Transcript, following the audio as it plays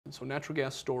And so natural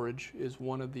gas storage is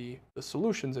one of the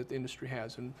solutions that the industry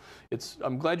has. And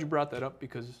I'm glad you brought that up,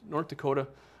 because North Dakota,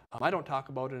 I don't talk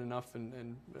about it enough,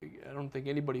 and I don't think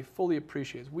anybody fully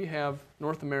appreciates. We have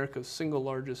North America's single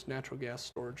largest natural gas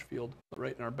storage field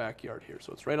right in our backyard here.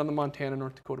 So it's right on the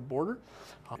Montana-North Dakota border.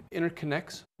 It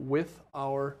interconnects with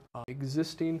our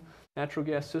existing natural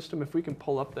gas system. If we can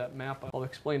pull up that map, I'll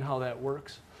explain how that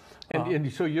works.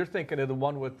 And so you're thinking of the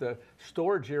one with the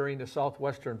storage area in the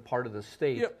southwestern part of the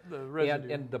state. Yep, the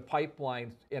residue. And the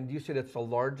pipelines, and you said it's the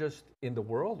largest in the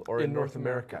world or in North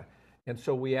America. And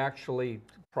so we actually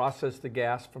process the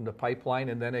gas from the pipeline,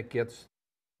 and then it gets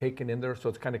taken in there, so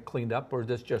it's kind of cleaned up, or is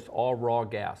this just all raw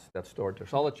gas that's stored there?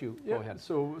 So I'll let you go ahead.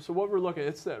 So what we're looking at,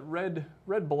 it's that red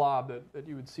blob that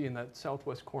you would see in that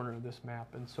southwest corner of this map.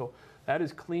 And so that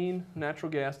is clean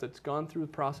natural gas that's gone through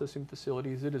processing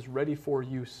facilities. It is ready for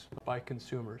use by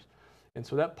consumers. And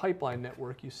so that pipeline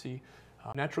network you see,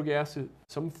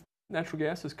 some natural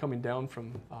gas is coming down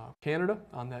from Canada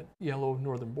on that yellow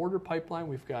northern border pipeline.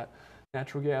 We've got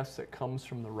natural gas that comes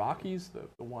from the Rockies,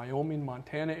 the Wyoming,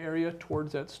 Montana area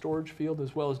towards that storage field,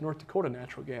 as well as North Dakota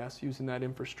natural gas, using that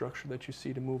infrastructure that you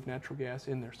see to move natural gas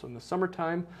in there. So in the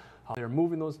summertime, they're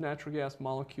moving those natural gas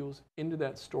molecules into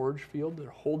that storage field. They're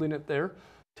holding it there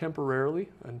temporarily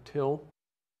until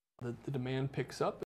the demand picks up.